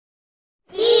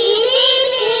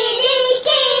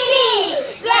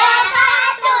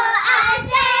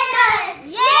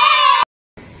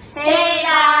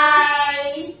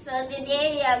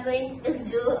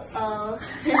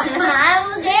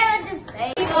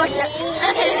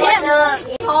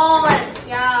haul.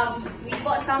 Yeah, we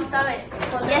bought some stuff at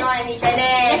Cotton On and H&M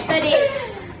yesterday.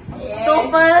 Yes. So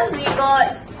first we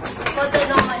got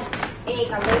Cotton On. Hey,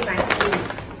 come with my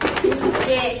things.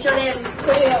 Okay, show them.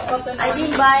 So you got Cotton On. I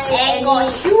didn't buy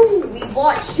any shoe. We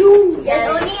bought shoe. There's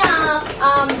only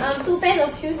two pairs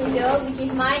of shoes in here, which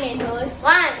is mine and hers.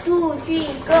 1, 2, 3,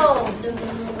 go.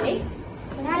 Okay.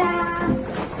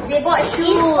 They bought shoes.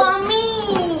 It's for me.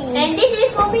 And this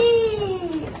is for me.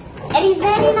 It is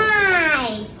very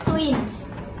nice. Twins.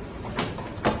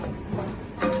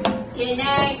 Okay,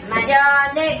 next.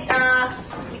 Yeah, next.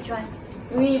 Which one?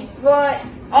 We bought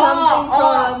something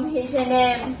from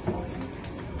H&M.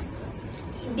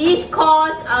 This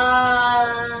cost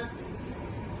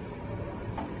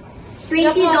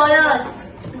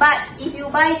 $20. But if you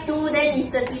buy 2, then it's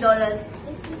 $30.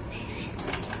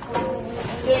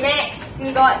 Okay, next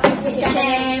we got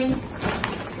H&M.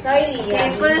 Sorry.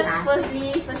 Okay,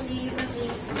 firstly,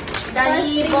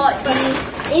 Dani bought this.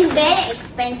 It's very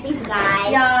expensive,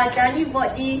 guys. Yeah, Dani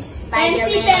bought this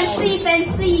Fancy.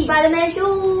 Spider-Man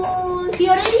shoes. He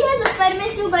already has a Spider-Man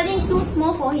shoe, but it's too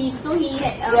small for him, so he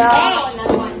had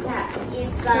another one.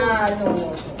 It's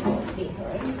no.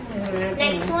 Sorry.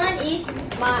 Next one is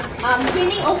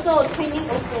twinning also.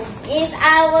 It's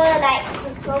our like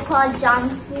so-called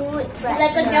jumpsuit. It's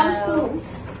like a jumpsuit.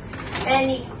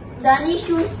 And Dani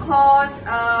shoes cost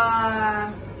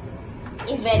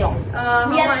It's very long.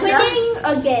 We are twinning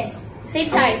again. Same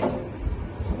size.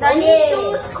 Dani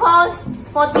shoes cost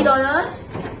 $40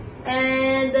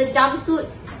 and the jumpsuit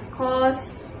cost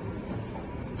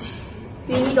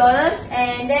 $20,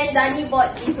 and then Dani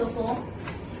bought this also.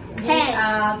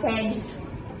 Pants.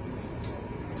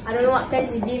 I don't know what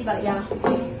pants is this, but yeah.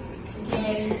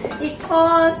 Okay. It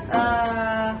costs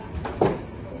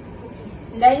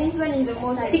Dani's one is the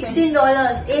most $16.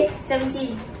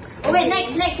 17. Oh wait,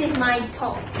 next is my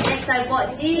top. Next I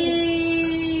bought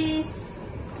this.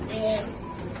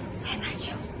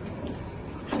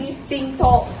 This pink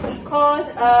top. It costs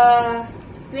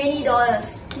 $20.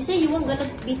 You said you weren't gonna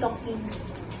be talking.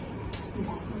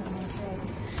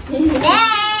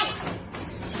 Next.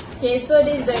 Okay, so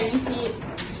this is the receipt.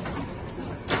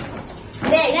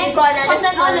 Next we got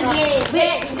another Cotton On again.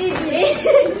 Wait,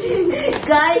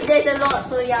 guys, there's a lot,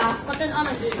 so yeah. Cotton On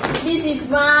again. This is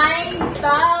mine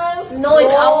stuff. No,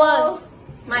 it's ours.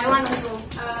 My one also.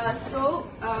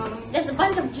 There's a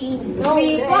bunch of jeans.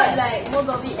 We bought like most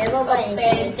of it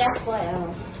pants. Just for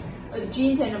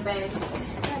Jeans and a pants.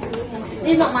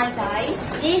 This is not my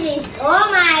size. This is oh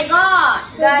my god.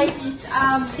 So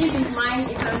this is mine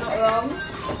if I'm not wrong.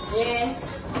 Yes.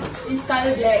 It's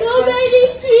color black.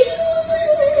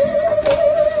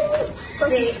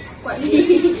 Okay.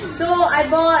 So I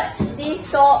bought this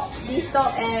top,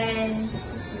 and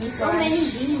this one. How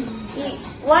many jeans?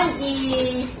 One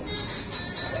is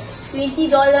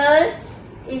 $20.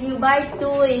 If you buy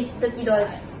 2, it's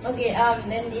 $30. Okay,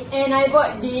 then this. And I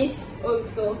bought this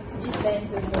also. This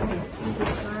pants also.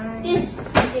 This.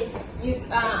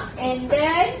 And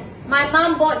then My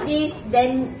mom bought this.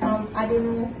 Then I don't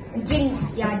know,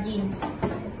 jeans. Yeah, jeans.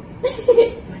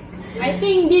 I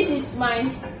think this is my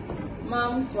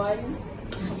mom's one.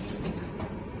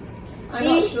 I'm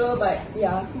not sure, but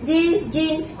yeah. These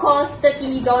jeans cost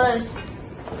 $30. So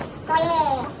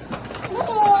yeah, this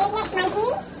is next my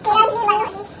jeans. Okay, let's see what this. Both of these are my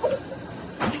jeans.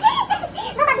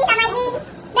 Black, yeah,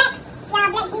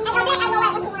 black jeans. I got black, I got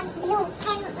white, also one blue.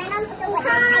 And my mom also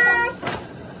got this.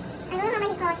 I don't know how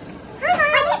much it costs. Oh,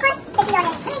 this costs $30.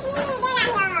 It's me, Dana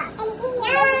here. And it's me,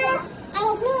 and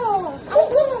it's me. And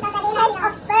it's me, Dr. Dana here.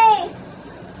 Of fur.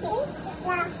 Really?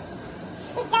 Yeah.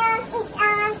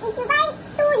 If you buy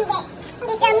 2, you get.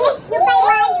 It's a mix. You buy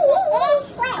 1, you get.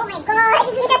 What? Oh my god.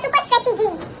 It's a super stretchy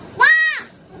jean.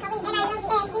 Yes! Coming, and I love it.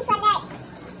 And this one, right?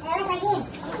 Where's my jean?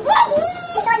 Baby!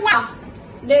 So yeah.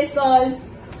 That's all.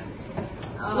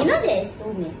 You know that is so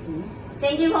messy.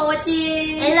 Thank you for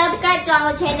watching. And subscribe to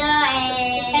our channel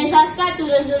And subscribe to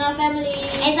the Zuna family.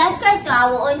 and subscribe to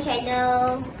our own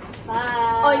channel.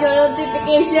 On your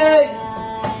notification.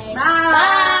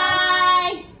 Bye.